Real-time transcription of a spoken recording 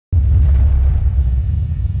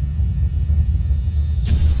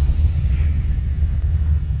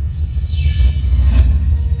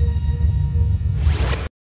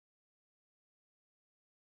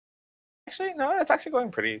Actually, no, it's actually going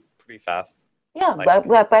pretty fast. Yeah,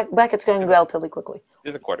 Like, back it's going relatively quickly.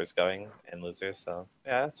 There's a quarters going and losers, so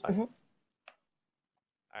yeah, that's fine. Mm-hmm. All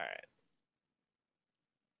right.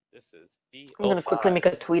 This is B05. I'm gonna quickly make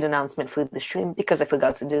a tweet announcement for the stream because I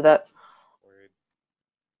forgot to do that. Word.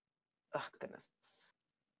 Oh goodness.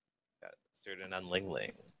 Got ZeroTwoNone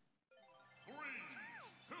LingLing. 3,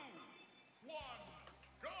 2, 1,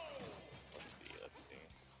 go! Let's see.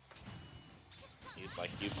 He's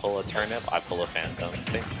like, you pull a turnip, I pull a phantom.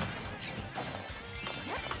 See?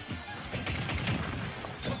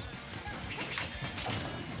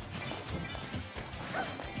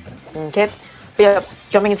 Okay. Yeah,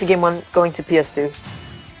 jumping into game 1, going to PS2.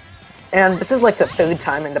 And this is like the 3rd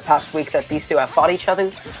time in the past week that these two have fought each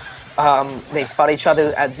other. They fought each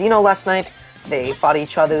other at Xeno last night. They fought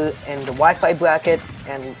each other in the Wi-Fi bracket,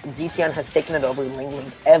 and ZTN has taken it over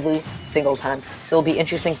LingLing every single time. So it'll be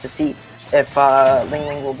interesting to see if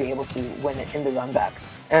LingLing will be able to win it in the run back.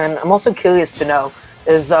 And I'm also curious to know,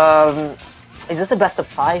 is this a best of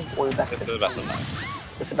 5 or best of 3? This is the best of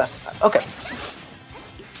 5. This is a best of 5. Okay.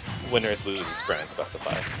 Winners, losers, grant, best of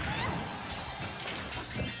 5.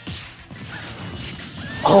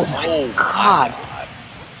 Oh my god.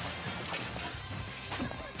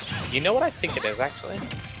 You know what I think it is, actually?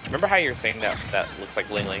 Remember how you were saying that looks like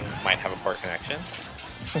LingLing might have a poor connection?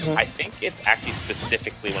 Mm-hmm. I think it's actually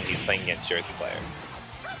specifically when he's playing against Jersey players.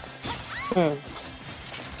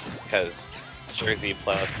 Because Jersey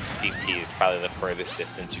plus CT is probably the furthest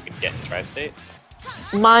distance you can get in Tri-State.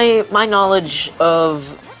 My knowledge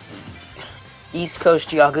of East Coast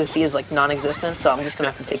geography is like non-existent, so I'm just gonna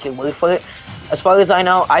have to take your word for it. As far as I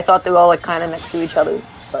know, I thought they were all like kind of next to each other,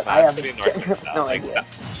 but I have no idea.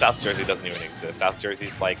 South Jersey doesn't even exist. South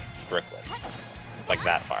Jersey's like Brooklyn. It's like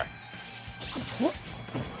that far.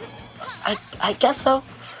 I guess so,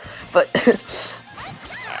 but Alright.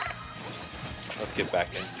 Let's get back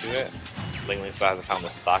into it. LingLing still hasn't found the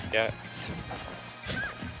stock yet.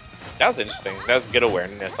 That was interesting. That was good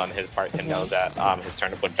awareness on his part to know that his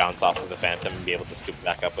turnip would bounce off of the Phantom and be able to scoop it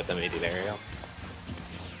back up with immediate aerial.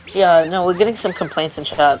 yeah, no, we're getting some complaints in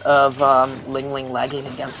chat of LingLing lagging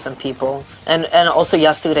against some people, and also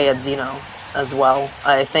yesterday at Xeno as well.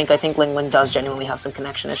 I think LingLing does genuinely have some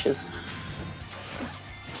connection issues.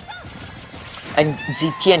 And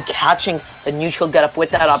ZTN catching the neutral get up with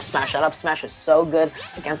that up smash. That up smash is so good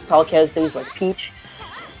against tall characters like Peach.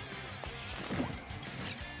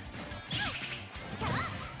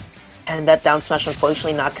 And that down smash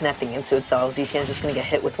unfortunately not connecting into it, so ZTN is just going to get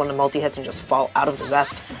hit with one of the multi-hits and just fall out of the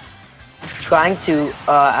rest. Trying to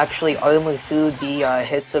actually armor through the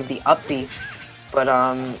hits of the up B, but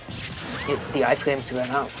the iframes ran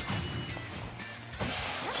out.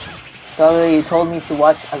 Dollar, you told me to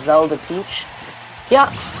watch a Zelda Peach. Yeah,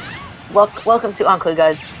 welcome to Encore,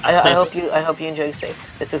 guys. I hope you enjoy your stay.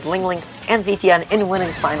 This is LingLing and ZTN in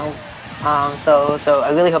winners finals. So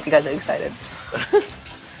I really hope you guys are excited.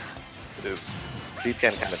 Dude,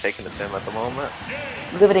 ZTN kind of taking it to him at the moment.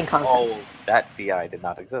 Riveting content. Oh, that DI did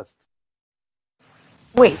not exist.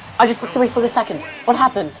 Wait, I just looked away for a second. What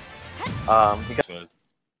happened? He got smooth.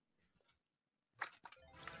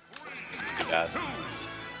 Too bad.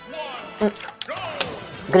 I'm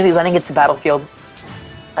gonna be running it to Battlefield.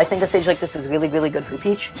 I think a stage like this is really, really good for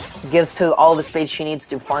Peach. It gives her all the space she needs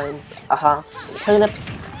to farm turnips,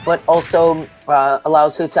 but also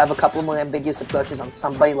allows her to have a couple more ambiguous approaches on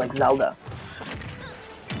somebody like Zelda.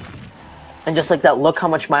 And just like that, look how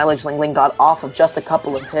much mileage LingLing got off of just a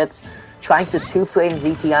couple of hits. Trying to 2-frame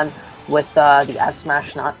ZTN with the S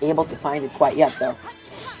smash, not able to find it quite yet though.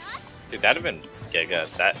 Dude, that'd have been giga.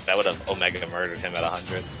 That would have Omega murdered him at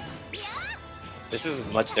 100. This is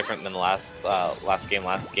much different than the last game.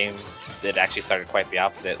 Last game, it actually started quite the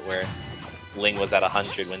opposite, where Ling was at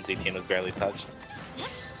 100 when ZTN was barely touched.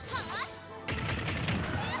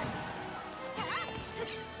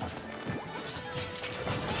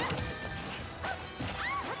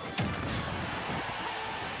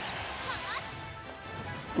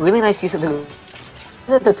 Really nice use of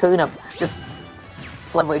the turnip, just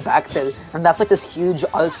slid way back there, and that's like this huge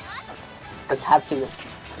arc. Just had to.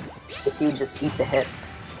 This huge just eat the hit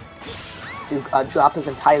to drop his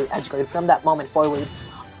entire edge guard from that moment forward.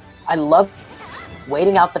 I love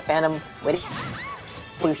waiting out the Phantom, waiting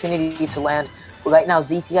for opportunity to land. But right now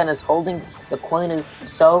ZTN is holding the corner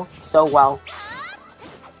so well.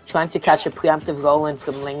 Trying to catch a preemptive roll-in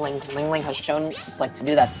from LingLing. LingLing has shown like to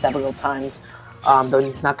do that several times, though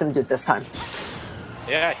he's not going to do it this time.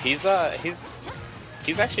 Yeah, he's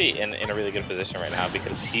actually in a really good position right now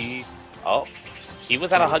because he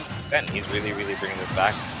was at 100%. He's really bringing this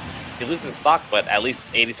back. He loses stock, but at least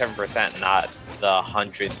 87%, not the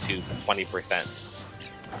 100 to 20%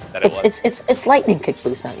 that it was. It's lightning kick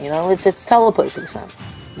percent, you know. It's teleport percent.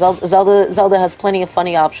 Zelda has plenty of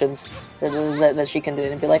funny options that she can do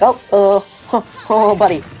and be like, oh,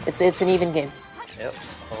 buddy, it's an even game. Yep.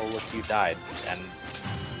 Oh, look, you died. And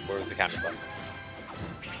where was the counter button?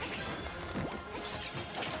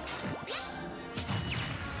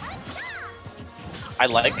 I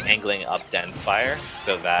like angling up Dense Fire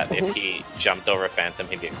so that if he jumped over Phantom,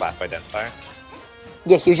 he'd get clapped by Dense Fire.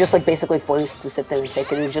 Yeah, he was just like basically forced to sit there and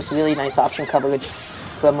take it. It was just really nice option coverage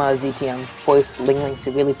from ZTM, forced LingLing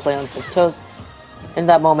to really play on his toes in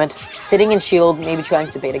that moment. Sitting in shield, maybe trying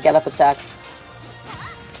to bait a get-up attack.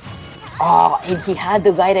 Oh, and he had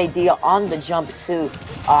the right idea on the jump too,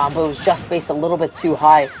 but it was just spaced a little bit too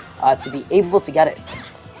high to be able to get it.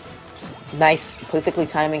 Nice, perfectly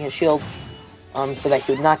timing his shield so that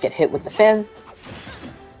he would not get hit with the fan.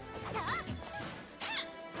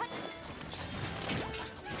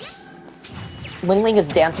 LingLing is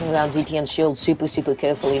dancing around ZTN's shield super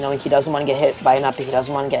carefully, knowing he doesn't want to get hit by an up, he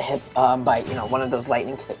doesn't want to get hit by, you know, one of those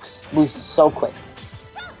lightning kicks. Moves so quick.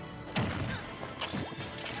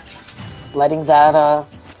 Letting that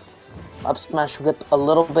up smash rip a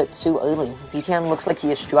little bit too early. ZTN looks like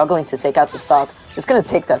he is struggling to take out the stock. Just gonna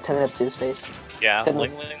take that turn up to his face. Yeah,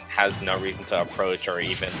 LingLing has no reason to approach or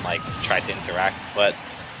even like try to interact, but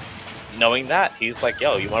knowing that, he's like,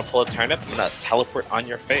 yo, you want to pull a turnip? I'm gonna teleport on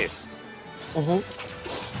your face.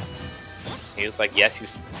 He was like, yes, you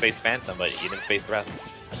space Phantom, but you didn't space the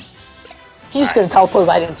rest. He's just gonna teleport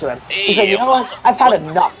right into him. He's like, you know what? I've had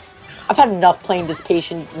enough. I've had enough playing this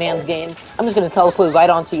patient man's game. I'm just gonna teleport right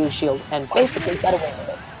onto your shield and basically get away with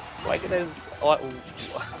it. Like it is,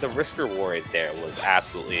 the risk reward there was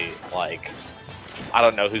absolutely like, I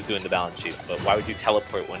don't know who's doing the balance sheets, but why would you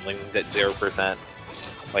teleport when LingLing's at 0%?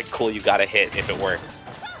 Like, cool, you gotta hit if it works,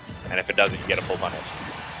 and if it doesn't, you get a full punish.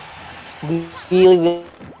 Really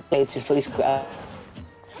to face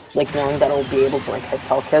like knowing that I'll be able to like hit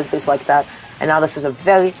tall characters like that. And now this is a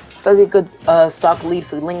very good stock lead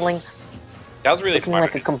for LingLing. That was really smart.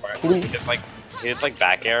 Like a complete... He did like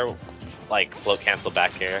back air, like float cancel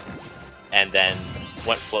back air, and then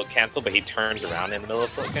went float cancel, but he turned around in the middle of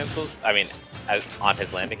float cancels. I mean, on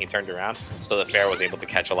his landing, he turned around, so the fair was able to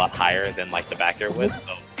catch a lot higher than like the back air would,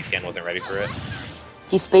 so CTN wasn't ready for it.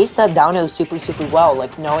 He spaced that down air super well,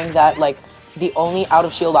 like knowing that like the only out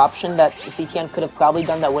of shield option that CTN could have probably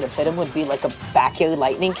done that would have hit him would be like a back air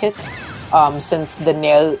lightning kick, since the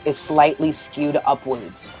nair is slightly skewed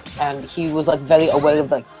upwards, and he was like very aware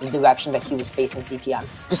of like the direction that he was facing CTN.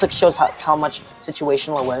 Just like shows how much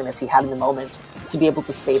situational awareness he had in the moment to be able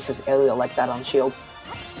to space his area like that on shield.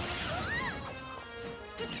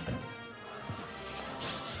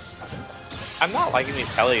 I'm not liking these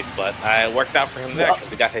tellies, but it worked out for him there because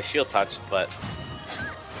he got his shield touched, but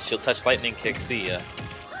shield touch lightning kick, see ya.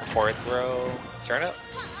 Forward throw, turn up.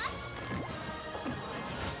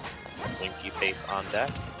 Winky face on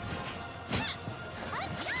deck.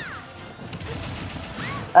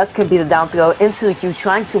 That's gonna be the down throw into the queue,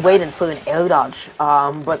 trying to wait and for an air dodge,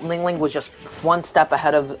 but LingLing was just one step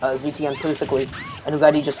ahead of ZTN perfectly, and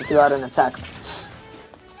ready just to throw out an attack.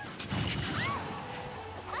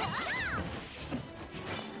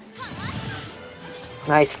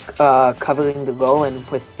 Nice covering the roll and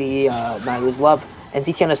with the Nairu's Love. And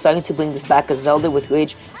ZTN is starting to bring this back as Zelda with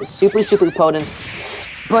Rage is super potent,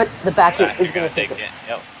 but the back hit is going to take it.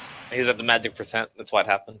 Yep. He's at the magic percent, that's what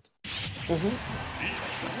happened.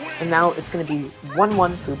 And now it's going to be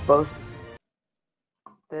 1-1 for both.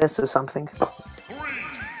 This is something.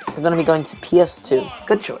 They're going to be going to PS2.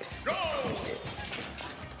 Good choice.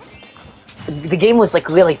 The game was like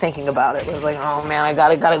really thinking about it. It was like, oh man, I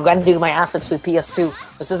gotta do my assets with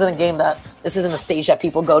PS2. This isn't a game this isn't a stage that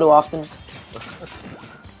people go to often.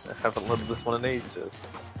 I haven't loaded this one in ages.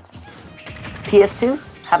 PS2?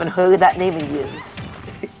 Haven't heard of that name in years.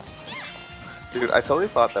 Dude, I totally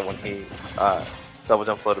thought that when he double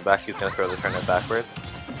jump floated back, he was gonna throw the turnip backwards.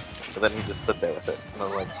 But then he just stood there with it. And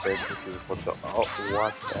I'm like, straight confused what's going on. Oh,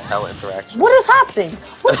 what the hell interaction? What is happening?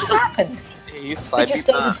 What just happened? They just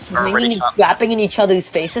started swinging and grappling in each other's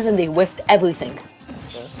faces and they whiffed everything.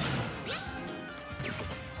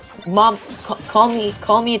 Mom, call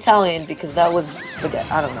me Italian because that was spaghetti.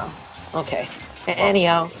 I don't know. Okay.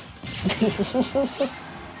 Anyhow.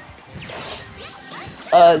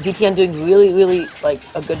 ZTN doing really like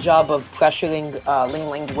a good job of pressuring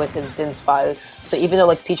LingLing with his Din's Fire. So even though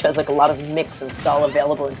like Peach has like a lot of mix and stall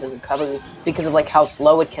available in his recovery because of like how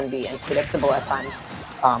slow it can be and predictable at times,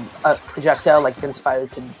 a projectile like Din's Fire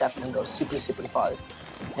can definitely go super far,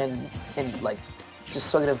 and like just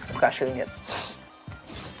sort of pressuring it.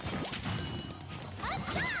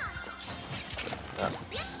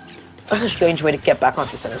 That's a strange way to get back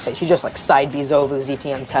onto center stage. He just like side B's over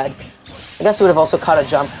ZTN's head. I guess he would have also caught a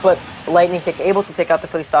jump, but lightning kick able to take out the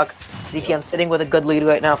free stock. ZTN sitting with a good lead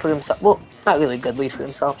right now for himself. Well, not really a good lead for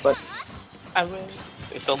himself, but I mean,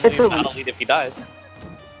 it's only not a lead if he dies.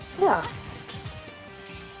 Yeah.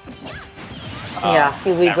 Yeah,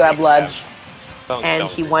 he lead grabbed ledge, and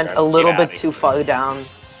he went a little bit too far down.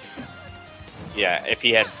 Yeah, if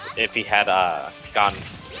he hadn't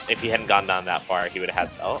gone down that far, he would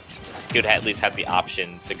have at least had the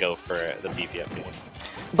option to go for the beefy up B.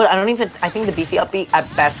 But I think the beefy up B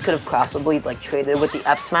at best could have possibly like traded with the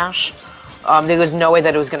F smash. There was no way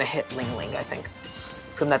that it was gonna hit LingLing, I think,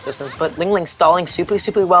 from that distance. But LingLing stalling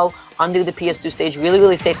super well under the PS2 stage,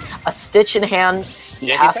 really safe. A stitch in hand, he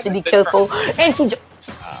has to be careful, and he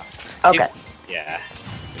okay. Yeah.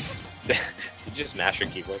 Did you just mash your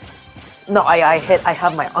keyboard? No, I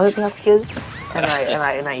have my R-Blast here, and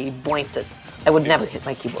I blinked it. I would never hit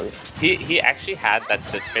my keyboard. He actually had that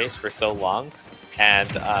sit face for so long, and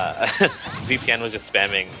ZTN was just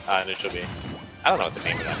spamming neutral B. I don't know what the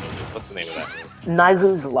name of that move is. What's the name of that move?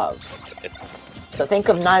 Nairu's Love. So think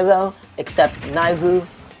of Nairo, except Nairu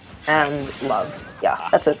and Love. Yeah,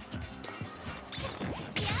 that's it.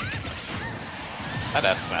 That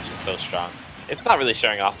F smash is so strong. It's not really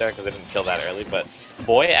showing off there because it didn't kill that early, but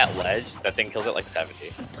boy at ledge, that thing kills it like 70.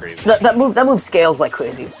 It's crazy. That move scales like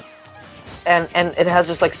crazy, and it has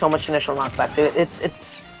just like so much initial knockback to it.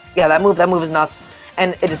 It's yeah, that move is nuts,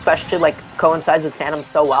 and it especially like coincides with Phantom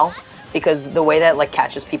so well because the way that like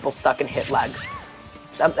catches people stuck in hit lag.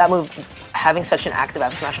 That move, having such an active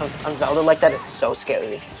F smash on Zelda like that is so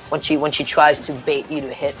scary when she tries to bait you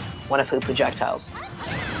to hit one of her projectiles.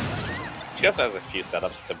 She also has a few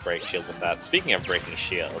setups to break shield with that. Speaking of breaking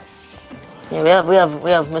shields, yeah, we have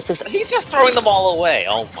Mr. He's just throwing them all away.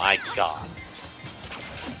 Oh my god.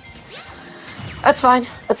 That's fine.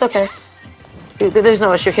 That's okay. Dude, there's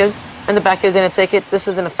no issue here. In the back here, gonna take it. This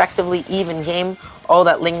is an effectively even game. All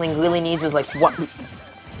that LingLing really needs is like what?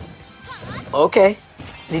 Okay.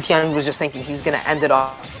 ZTN was just thinking he's gonna end it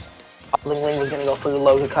off. LingLing was gonna go for the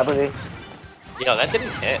low recovery. Yo, that didn't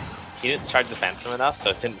hit. He didn't charge the Phantom enough, so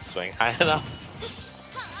it didn't swing high enough.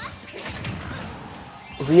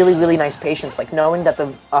 Really nice patience, like knowing that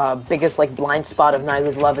the biggest like blind spot of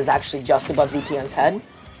Nairu's Love is actually just above ZTN's head,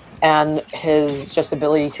 and his just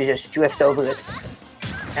ability to just drift over it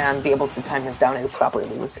and be able to time his down air properly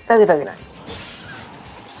was very nice.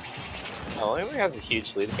 Oh, LingLing has a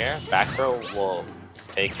huge lead here. Back throw will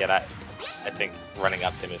take it. I think running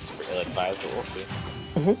up to him is super ill-advised, but we'll see.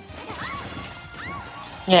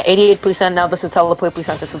 Yeah, 88% now. This is teleport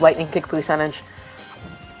percent. This is lightning kick percentage.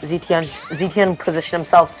 ZTN positioned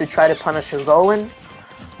himself to try to punish a roll-in,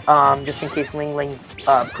 just in case LingLing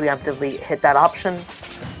preemptively hit that option.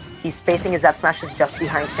 He's spacing his F smashes just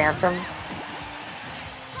behind Phantom.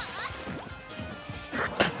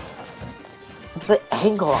 The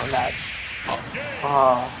angle on that.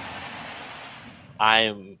 Oh.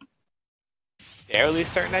 I'm fairly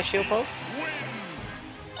certain I shield poke.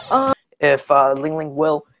 If LingLing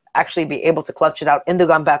will actually be able to clutch it out in the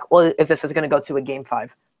run back, or if this is going to go to a game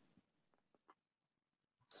 5.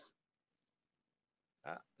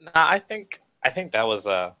 Nah, I think that was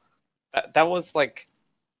that was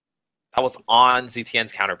on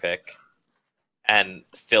ZTN's counter pick, and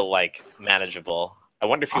still like manageable. I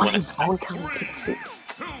wonder if he went his own counter pick too.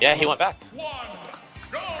 Yeah, he went back.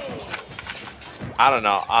 I don't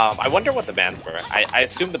know. I wonder what the bans were. I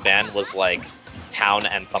assume the ban was like Town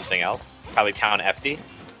and something else. Probably Town FD.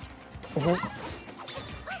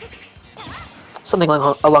 Something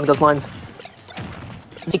along those lines.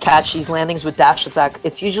 To catch these landings with dash attack,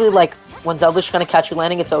 it's usually like when Zelda's trying to catch your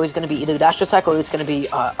landing, it's always going to be either dash attack or it's going to be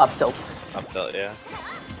up tilt. Up tilt, yeah.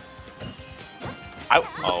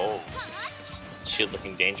 Oh, shield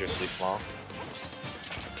looking dangerously small.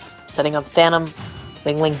 Setting up Phantom,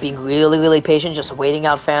 LingLing being really patient, just waiting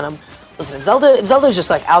out Phantom. Listen, if Zelda's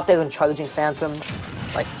just like out there and charging Phantom,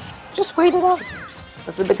 like just wait it out.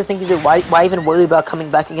 That's the biggest thing to do. Why even worry about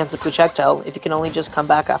coming back against a projectile if you can only just come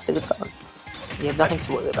back after it's gone? You have nothing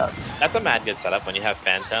to worry about. That's a mad good setup when you have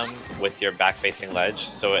Phantom with your back-facing ledge,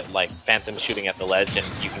 so it like Phantom shooting at the ledge and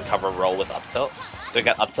you can cover roll with up tilt. So you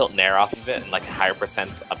got up tilt nair off of it and like a higher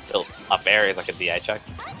percent up tilt up air is like a DI check.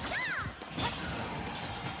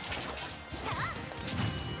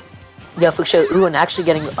 Yeah, for sure. Ooh, and actually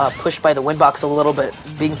getting pushed by the windbox a little bit,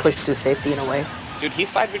 being pushed to safety in a way. Dude, he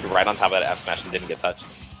sidewayed right on top of that F smash and didn't get touched.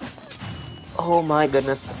 Oh my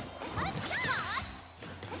goodness.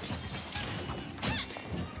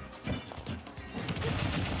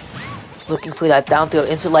 Looking for that down throw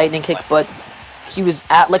into lightning kick, but he was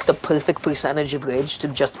at like the perfect percentage of rage to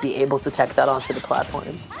just be able to tech that onto the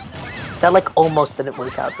platform. That like almost didn't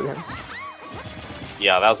work out for him.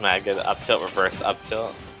 Yeah, that was mad good. Up tilt, reverse, up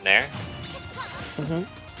tilt, nair.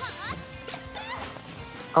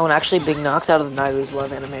 Oh, and actually being knocked out of the Nairu's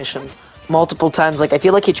love animation multiple times. Like I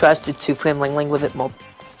feel like he tries to two-frame LingLing with it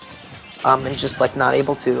and just like not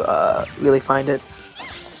able to really find it.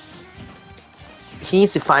 He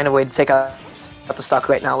needs to find a way to take out the stock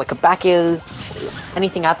right now, like a back air,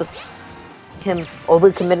 anything at the him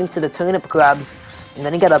overcommitting to the turnip grabs, and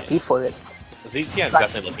then he got upbeat for it. ZTN is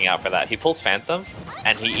definitely looking out for that. He pulls Phantom,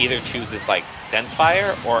 and he either chooses like Dense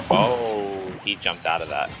Fire or he jumped out of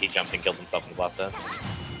that. He jumped and killed himself in the blast zone.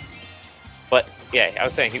 But yeah, I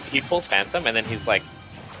was saying he pulls Phantom, and then he's like,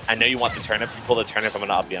 "I know you want the turnip. You pull the turnip, I'm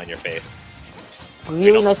gonna up you on your face."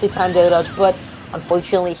 Really nicely timed air dodge, but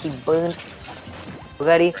unfortunately he burned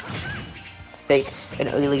already. Take an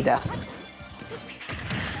early death.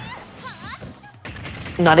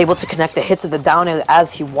 Not able to connect the hits of the down air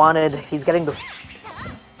as he wanted. He's getting the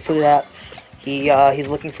for that. He's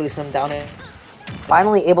looking for some down air.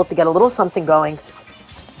 Finally able to get a little something going.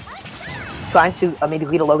 Trying to maybe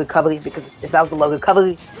lead a low recovery, because if that was a low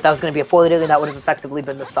recovery, that was going to be a forward air, and that would have effectively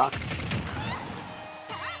been the stock.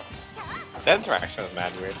 That interaction was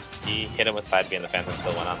mad weird. He hit him with side B and the Phantom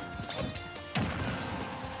still went on.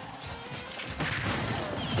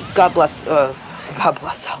 God bless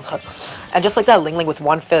Zelda. And just like that, LingLing with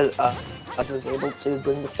one fit was able to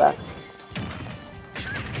bring this back.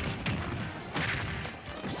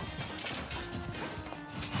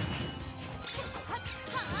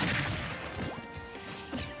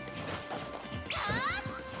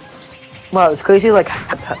 Wow, it's crazy, like,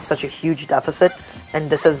 it's such a huge deficit, and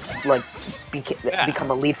this has, like, become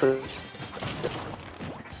a lead for...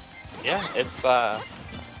 Yeah, it's,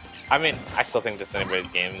 I mean, I still think this is anybody's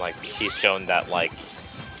game. Like, he's shown that, like,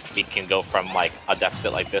 he can go from, like, a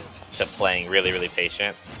deficit like this to playing really, really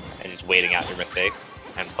patient and just waiting out your mistakes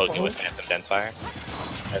and poking with Phantom Dense Fire.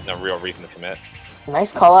 There's no real reason to commit.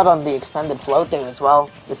 Nice call out on the extended float there as well.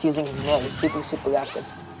 Just using his nail is super, super active.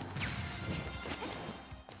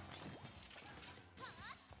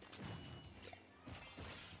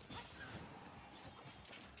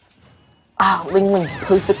 Ah, LingLing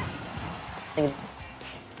perfect.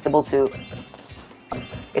 Able to.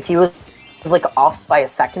 If he was like off by a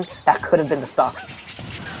second, that could have been the stock.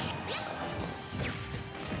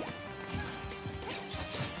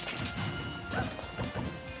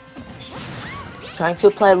 Trying to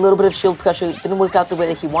apply a little bit of shield pressure, didn't work out the way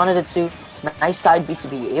that he wanted it to. Nice side B to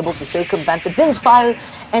be able to circumvent the Din's fire,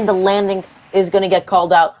 and the landing is going to get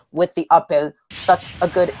called out with the up air. Such a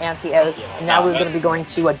good anti-air. Now we're going to be going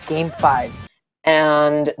to a game 5.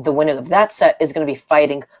 And the winner of that set is going to be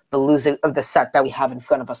fighting the loser of the set that we have in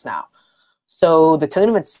front of us now. So the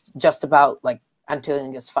tournament's just about like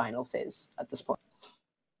entering its final phase at this point.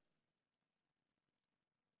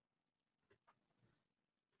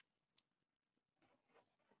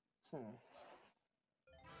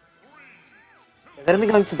 We're going to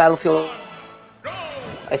be going to Battlefield.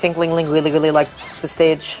 I think LingLing really liked the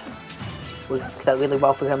stage. It's worked out really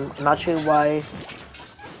well for him. I'm not sure why.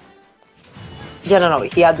 Yeah, no.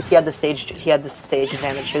 He had the stage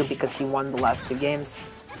advantage here because he won the last 2 games.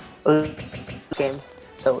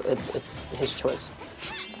 So it's his choice.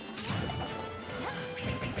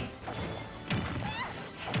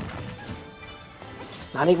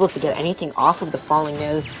 Not able to get anything off of the falling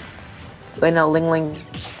nail. Right now, LingLing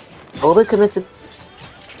overcommitted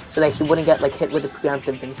so that he wouldn't get like hit with the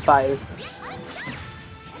preemptive Din's fire.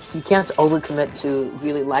 You can't overcommit to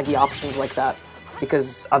really laggy options like that,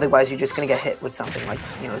 because otherwise you're just gonna get hit with something like,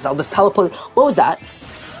 you know, Zelda's teleport. What was that?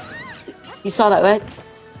 You saw that, right?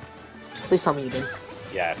 Please tell me you did.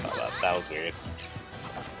 Yeah, I saw that. That was weird.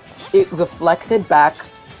 It reflected back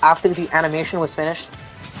after the animation was finished.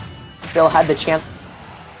 Still had the chance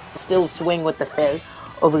to still swing with the fair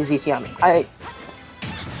over ZeroTwoNone.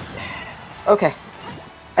 Okay.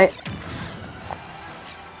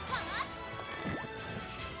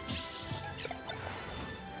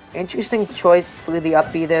 Interesting choice for the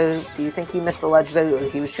up B there. Do you think he missed the ledge there, or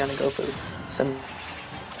he was trying to go for some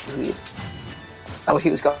lead? Oh, he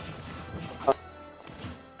was going.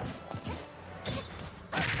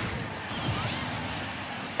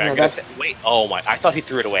 No, wait! Oh my! I thought he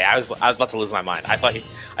threw it away. I was about to lose my mind. I thought he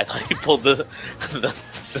pulled the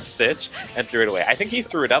stitch and threw it away. I think he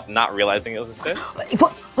threw it up, not realizing it was a stitch.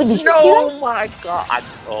 What did you see that? Oh my god!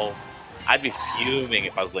 I'd be fuming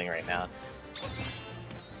if I was Ling right now.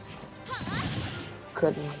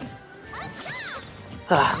 Couldn't.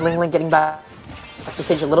 LingLing getting back Back to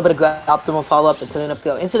stage, a little bit of optimal follow-up, the tune-up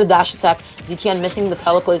throw. Into the dash attack, ZTN missing the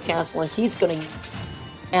teleport cancel, and he's gonna...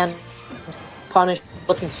 And punish,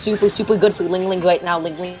 looking super, super good for LingLing right now.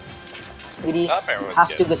 LingLing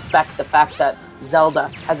has to respect the fact that Zelda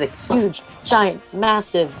has a huge, giant,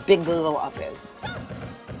 massive, big little up air.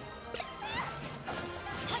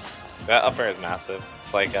 That up air is massive.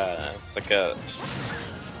 It's like the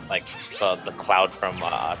cloud from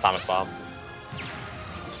Atomic Bomb.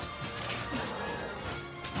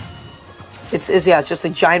 It's just a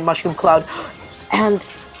giant mushroom cloud, and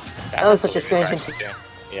that was such a strange thing.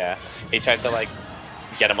 Yeah, he tried to like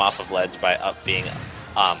get him off of ledge by up being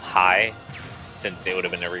high, since it would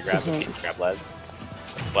have been a regrab if he didn't grab ledge.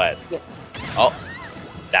 But oh,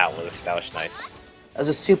 that was nice. That was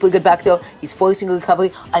a super good back throw. He's forcing a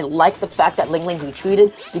recovery. I like the fact that LingLing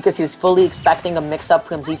retreated because he was fully expecting a mix-up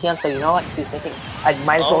from ZTN. So you know what? He was thinking, I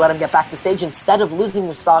might as well let him get back to stage instead of losing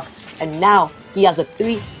the stock. And now he has a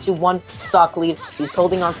 3-1 stock lead. He's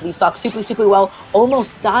holding on to the stock super, super well,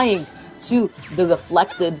 almost dying to the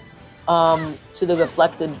reflected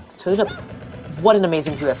turnip. What an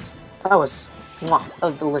amazing drift. That was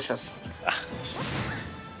delicious.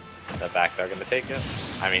 The back they're gonna take it.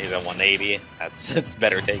 I mean, he's at 180. It's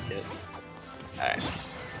better take it. Alright.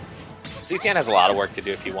 CTN has a lot of work to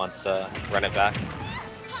do if he wants to run it back.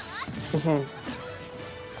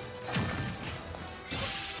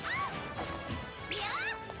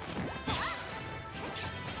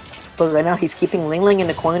 But right now he's keeping LingLing in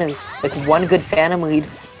the corner. Like one good Phantom lead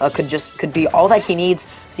could be all that he needs.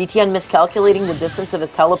 ZTN miscalculating the distance of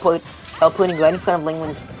his teleporting right in front of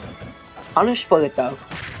LingLing's punish for it though.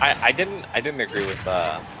 I didn't agree with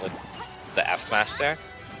the F smash there.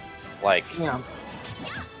 Like, yeah,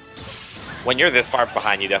 when you're this far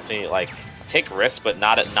behind, you definitely like take risks, but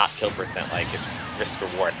not at kill percent. Like it's risk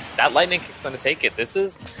reward. That lightning kick's gonna take it. This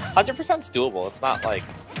is 100% doable. It's not like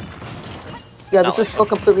this is still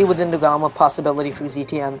completely within the realm of possibility for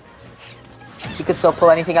ZTN. He could still pull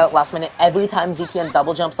anything out last minute. Every time ZTN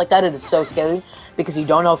double jumps like that, it is so scary because you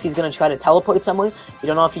don't know if he's going to try to teleport somewhere. You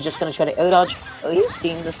don't know if he's just going to try to air dodge. Are you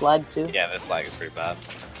seeing this lag too? Yeah, this lag is pretty bad.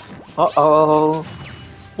 Uh-oh.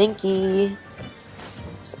 Stinky.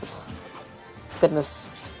 Goodness.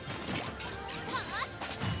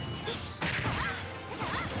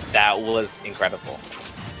 That was incredible.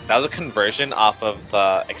 That was a conversion off of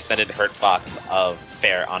the extended hurt box of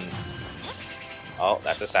Fair on... Oh,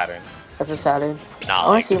 that's a Saturn. That's a Saturn. Not I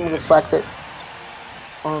want to see him reflect it.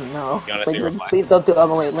 Oh no. LingLing, please don't throw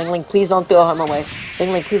him away. LingLing, please don't throw him away.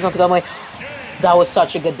 LingLing, please don't throw him away. That was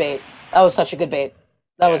such a good bait. That was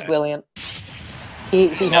brilliant. He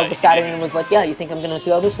held the Saturn and was like, yeah, you think I'm going to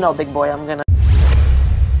throw this? No, big boy, I'm going to...